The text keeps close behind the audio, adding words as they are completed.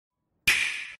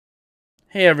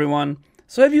Hey everyone.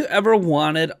 So have you ever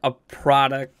wanted a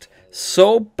product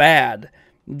so bad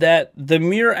that the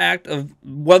mere act of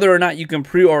whether or not you can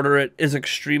pre-order it is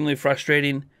extremely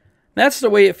frustrating? That's the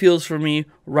way it feels for me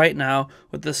right now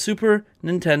with the Super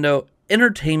Nintendo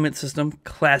Entertainment System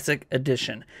Classic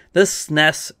Edition, the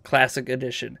SNES Classic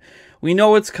Edition. We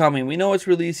know it's coming. We know it's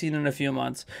releasing in a few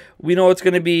months. We know it's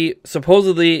going to be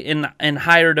supposedly in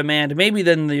higher demand, maybe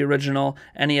than the original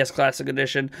NES Classic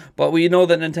Edition, but we know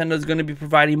that Nintendo is going to be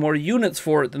providing more units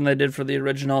for it than they did for the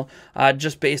original,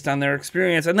 just based on their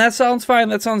experience. And that sounds fine.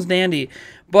 That sounds dandy.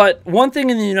 But one thing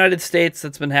in the United States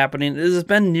that's been happening is it's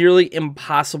been nearly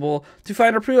impossible to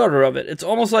find a pre-order of it. It's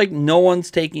almost like no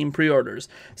one's taking pre-orders.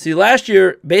 See, last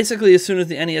year, basically as soon as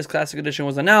the NES Classic Edition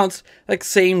was announced, like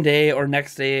same day or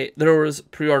next day, there was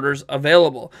pre-orders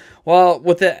available. Well,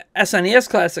 with the SNES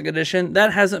Classic Edition,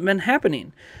 that hasn't been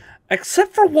happening,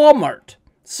 except for Walmart.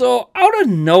 So out of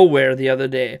nowhere the other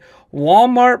day,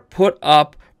 Walmart put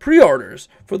up pre-orders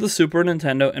for the Super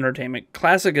Nintendo Entertainment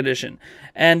Classic Edition.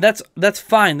 And that's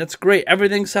fine. That's great.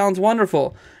 Everything sounds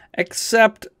wonderful,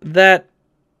 except that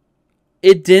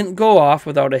it didn't go off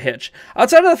without a hitch.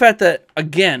 Outside of the fact that,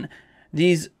 again,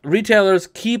 these retailers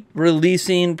keep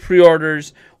releasing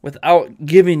pre-orders without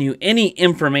giving you any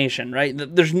information, right?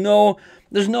 There's no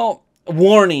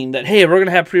warning that, hey, we're going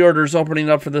to have pre-orders opening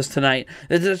up for this tonight.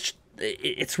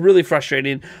 It's really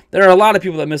frustrating. There are a lot of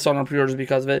people that miss out on pre-orders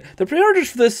because of it. The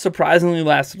pre-orders for this surprisingly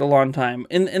lasted a long time.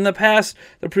 In the past,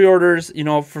 the pre-orders,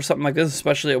 for something like this,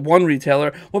 especially at one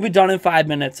retailer, will be done in 5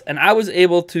 minutes. And I was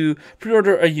able to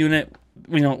pre-order a unit,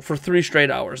 for 3 straight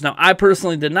hours. Now, I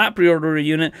personally did not pre-order a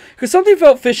unit because something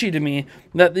felt fishy to me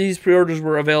that these pre-orders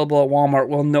were available at Walmart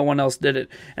while no one else did it.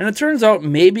 And it turns out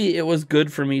maybe it was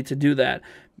good for me to do that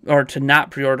or to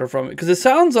not pre-order from it, because it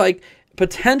sounds like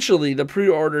potentially the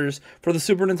pre-orders for the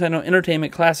Super Nintendo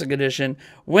Entertainment Classic Edition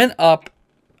went up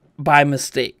by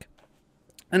mistake.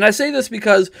 And I say this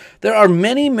because there are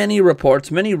many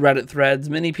reports, many Reddit threads,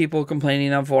 many people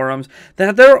complaining on forums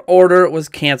that their order was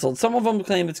canceled. Some of them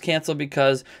claim it's canceled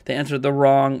because they entered the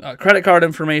wrong credit card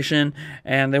information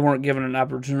and they weren't given an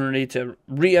opportunity to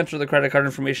re-enter the credit card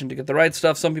information to get the right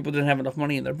stuff. Some people didn't have enough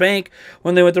money in their bank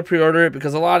when they went to pre-order it,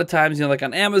 because a lot of times, like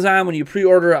on Amazon, when you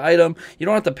pre-order an item, you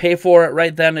don't have to pay for it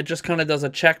right then. It just kind of does a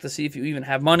check to see if you even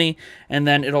have money, and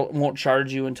then it won't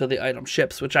charge you until the item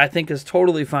ships, which I think is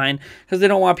totally fine, because they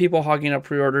don't want people hogging up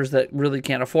pre-orders that really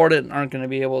can't afford it and aren't going to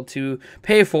be able to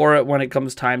pay for it when it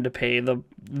comes time to pay the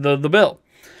bill.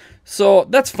 So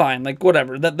that's fine, like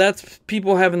whatever. That's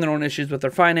people having their own issues with their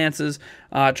finances,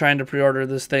 trying to pre-order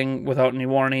this thing without any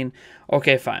warning.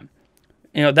 Okay, fine.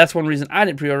 That's one reason I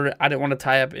didn't pre-order it. I didn't want to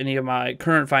tie up any of my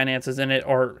current finances in it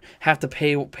or have to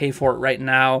pay for it right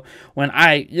now when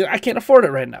I can't afford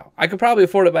it right now. I could probably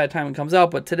afford it by the time it comes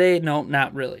out, but today, no,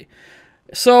 not really.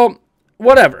 So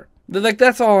whatever. Like,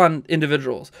 that's all on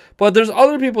individuals. But there's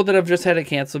other people that have just had it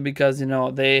canceled because,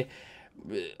 they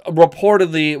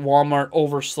reportedly Walmart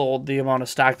oversold the amount of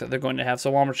stock that they're going to have.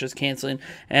 So Walmart's just canceling.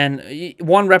 And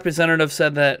one representative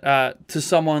said that to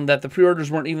someone that the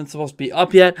pre-orders weren't even supposed to be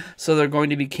up yet. So they're going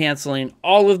to be canceling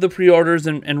all of the pre-orders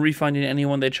and refunding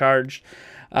anyone they charged.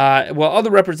 Well,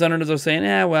 other representatives are saying,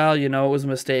 it was a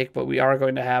mistake, but we are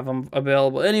going to have them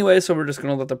available anyway, so we're just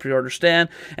going to let the pre-order stand.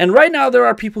 And right now, there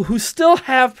are people who still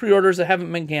have pre-orders that haven't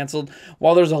been canceled,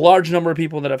 while there's a large number of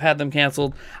people that have had them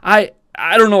canceled. I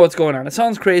don't know what's going on. It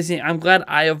sounds crazy. I'm glad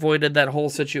I avoided that whole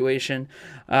situation,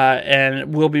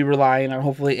 and we'll be relying on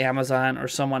hopefully Amazon or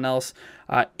someone else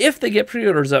if they get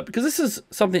pre-orders up, because this is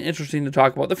something interesting to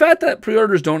talk about. The fact that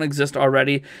pre-orders don't exist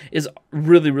already is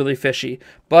really fishy,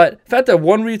 but the fact that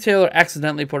one retailer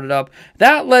accidentally put it up,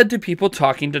 that led to people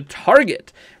talking to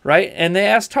Target, right? And they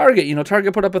asked Target,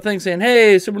 Target put up a thing saying,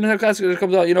 hey, Super Nintendo Classic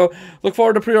comes out, look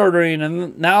forward to pre-ordering.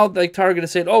 And now Target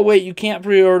is saying, oh, wait, you can't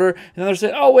pre-order. And then they're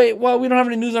saying, oh, wait, well, we don't have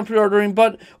any news on pre-ordering,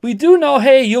 but we do know,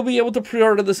 hey, you'll be able to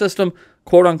pre-order the system,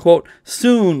 quote unquote,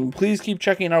 soon. Please keep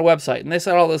checking our website. And they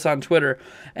said all this on Twitter.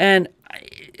 And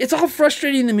it's all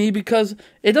frustrating to me because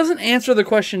it doesn't answer the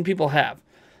question people have.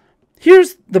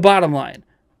 Here's the bottom line.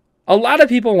 A lot of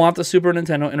people want the Super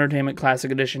Nintendo Entertainment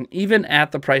Classic Edition, even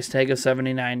at the price tag of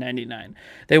 $79.99.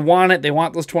 They want it. They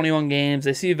want those 21 games.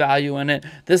 They see value in it.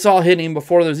 This all hitting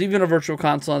before there's even a Virtual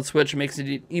Console on Switch makes it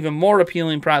an even more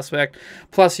appealing prospect.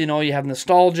 Plus, you have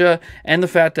nostalgia and the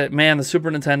fact that, man, the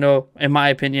Super Nintendo, in my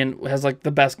opinion, has like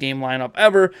the best game lineup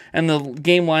ever. And the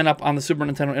game lineup on the Super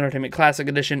Nintendo Entertainment Classic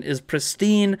Edition is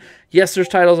pristine. Yes, there's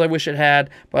titles I wish it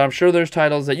had, but I'm sure there's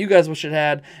titles that you guys wish it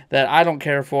had that I don't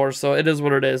care for. So it is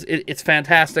what it is. It's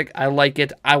fantastic. I like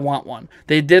it. I want one.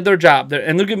 They did their job.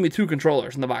 And they're giving me 2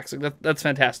 controllers in the box. That's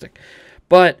fantastic.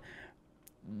 But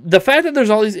the fact that there's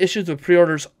all these issues with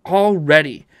pre-orders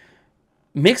already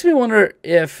makes me wonder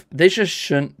if they just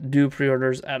shouldn't do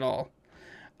pre-orders at all.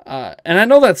 And I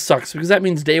know that sucks because that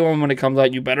means day one when it comes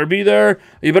out, you better be there.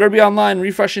 You better be online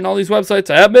refreshing all these websites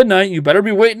at midnight. You better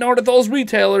be waiting out at those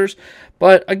retailers.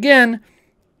 But again,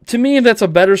 to me, that's a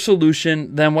better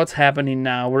solution than what's happening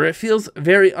now, where it feels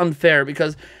very unfair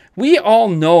because we all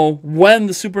know when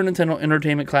the Super Nintendo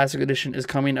Entertainment Classic Edition is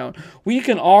coming out. We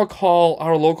can all call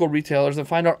our local retailers and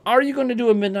find out, are you going to do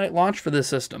a midnight launch for this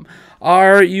system?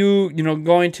 Are you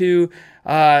going to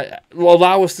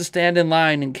allow us to stand in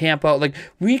line and camp out? Like,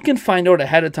 we can find out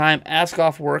ahead of time, ask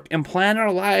off work, and plan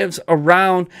our lives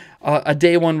around a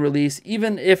day one release,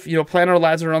 even if, plan our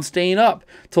lives around staying up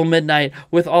till midnight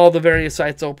with all the various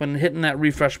sites open, hitting that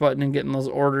refresh button and getting those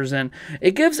orders in.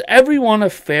 It gives everyone a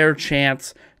fair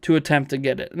chance to attempt to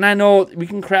get it. And I know we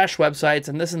can crash websites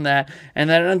and this and that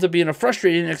ends up being a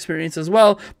frustrating experience as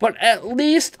well, but at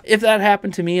least if that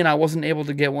happened to me and I wasn't able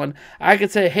to get one, I could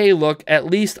say, hey, look, at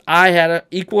least I had an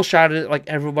equal shot at it like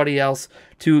everybody else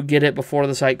to get it before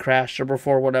the site crashed or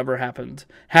before whatever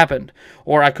happened,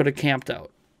 or I could have camped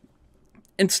out.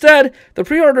 Instead, the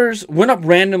pre-orders went up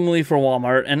randomly for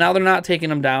Walmart, and now they're not taking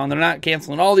them down. They're not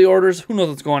canceling all the orders. Who knows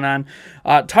what's going on?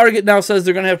 Target now says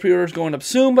they're going to have pre-orders going up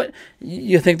soon, but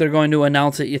you think they're going to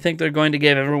announce it. You think they're going to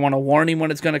give everyone a warning when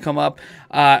it's going to come up.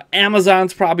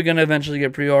 Amazon's probably going to eventually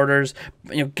get pre-orders.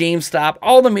 GameStop,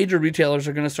 all the major retailers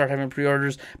are going to start having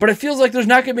pre-orders, but it feels like there's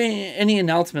not going to be any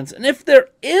announcements. And if there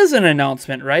is an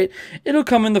announcement, right, it'll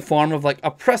come in the form of like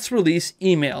a press release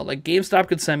email. Like GameStop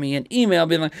could send me an email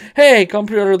being like, hey, come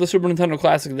pre-order the Super Nintendo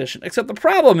Classic Edition. Except the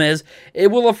problem is it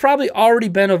will have probably already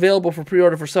been available for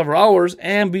pre-order for several hours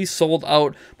and be sold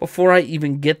out before I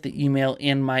even get the email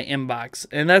in my inbox.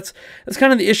 And that's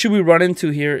kind of the issue we run into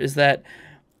here, is that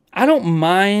I don't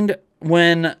mind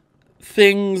when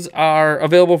things are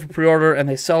available for pre-order and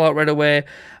they sell out right away.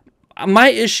 My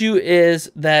issue is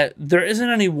that there isn't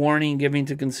any warning giving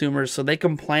to consumers so they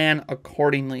can plan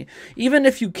accordingly. Even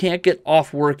if you can't get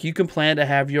off work, you can plan to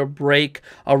have your break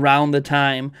around the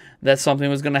time that something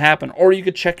was going to happen. Or you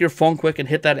could check your phone quick and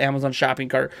hit that Amazon shopping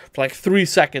cart for like 3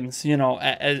 seconds,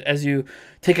 as you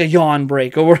take a yawn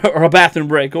break or a bathroom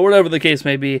break or whatever the case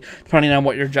may be, depending on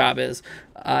what your job is.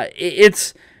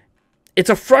 It's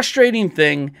a frustrating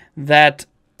thing that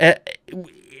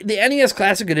the NES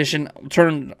Classic Edition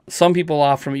turned some people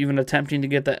off from even attempting to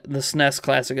get the SNES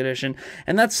Classic Edition.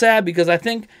 And that's sad because I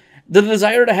think the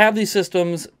desire to have these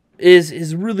systems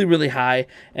is really, really high.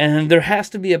 And there has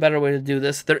to be a better way to do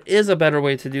this. There is a better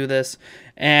way to do this.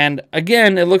 And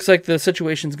again, it looks like the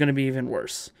situation's going to be even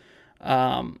worse.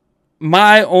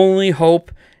 My only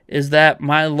hope is that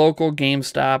my local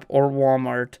GameStop or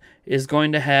Walmart is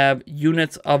going to have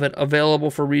units of it available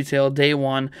for retail day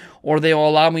one, or they will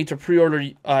allow me to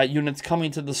pre-order units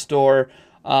coming to the store,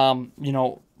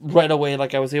 right away,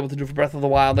 like I was able to do for Breath of the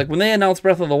Wild. Like when they announced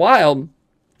Breath of the Wild,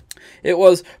 it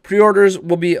was pre-orders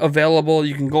will be available.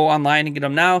 You can go online and get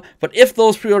them now. But if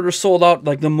those pre-orders sold out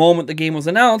like the moment the game was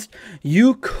announced,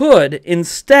 you could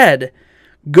instead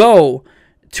go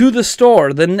to the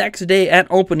store the next day at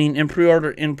opening and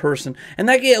pre-order in person. And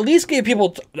that at least gave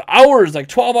people hours, like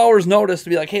 12 hours notice to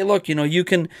be like, hey, look, you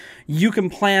can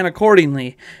plan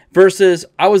accordingly. Versus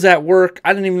I was at work,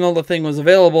 I didn't even know the thing was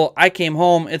available. I came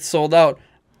home, it's sold out.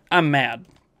 I'm mad.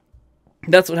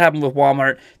 That's what happened with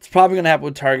Walmart. It's probably going to happen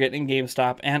with Target and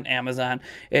GameStop and Amazon.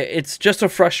 It's just a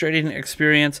frustrating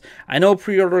experience. I know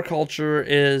pre-order culture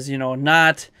is,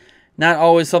 not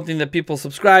always something that people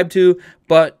subscribe to,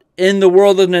 but in the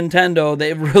world of Nintendo,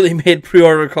 they've really made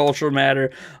pre-order culture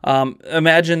matter.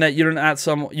 Imagine that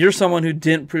you're someone who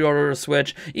didn't pre-order a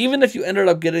Switch. Even if you ended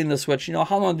up getting the Switch,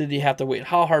 how long did you have to wait?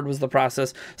 How hard was the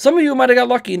process? Some of you might have got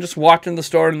lucky and just walked in the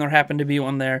store and there happened to be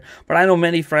one there. But I know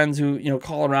many friends who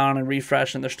call around and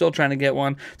refresh and they're still trying to get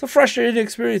one. It's a frustrating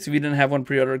experience if you didn't have one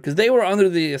pre-ordered because they were under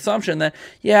the assumption that,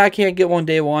 yeah, I can't get one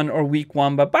day one or week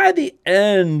one, but by the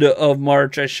end of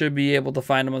March, I should be able to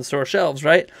find them on store shelves,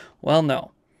 right? Well,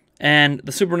 no. And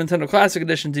the Super Nintendo Classic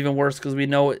Edition is even worse because we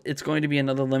know it's going to be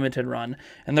another limited run.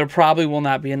 And there probably will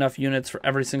not be enough units for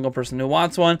every single person who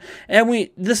wants one. And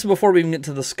this is before we even get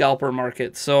to the scalper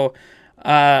market. So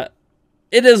it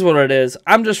is what it is.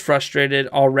 I'm just frustrated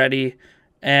already.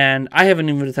 And I haven't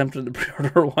even attempted to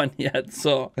pre-order one yet.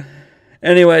 So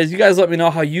anyways, you guys let me know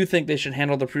how you think they should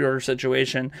handle the pre-order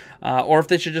situation. Or if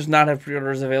they should just not have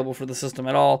pre-orders available for the system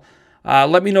at all.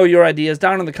 Let me know your ideas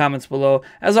down in the comments below.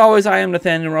 As always, I am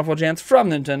Nathaniel Rufflejans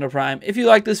from Nintendo Prime. If you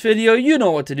like this video, you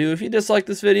know what to do. If you dislike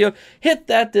this video, hit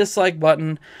that dislike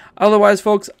button. Otherwise,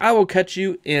 folks, I will catch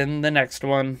you in the next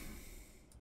one.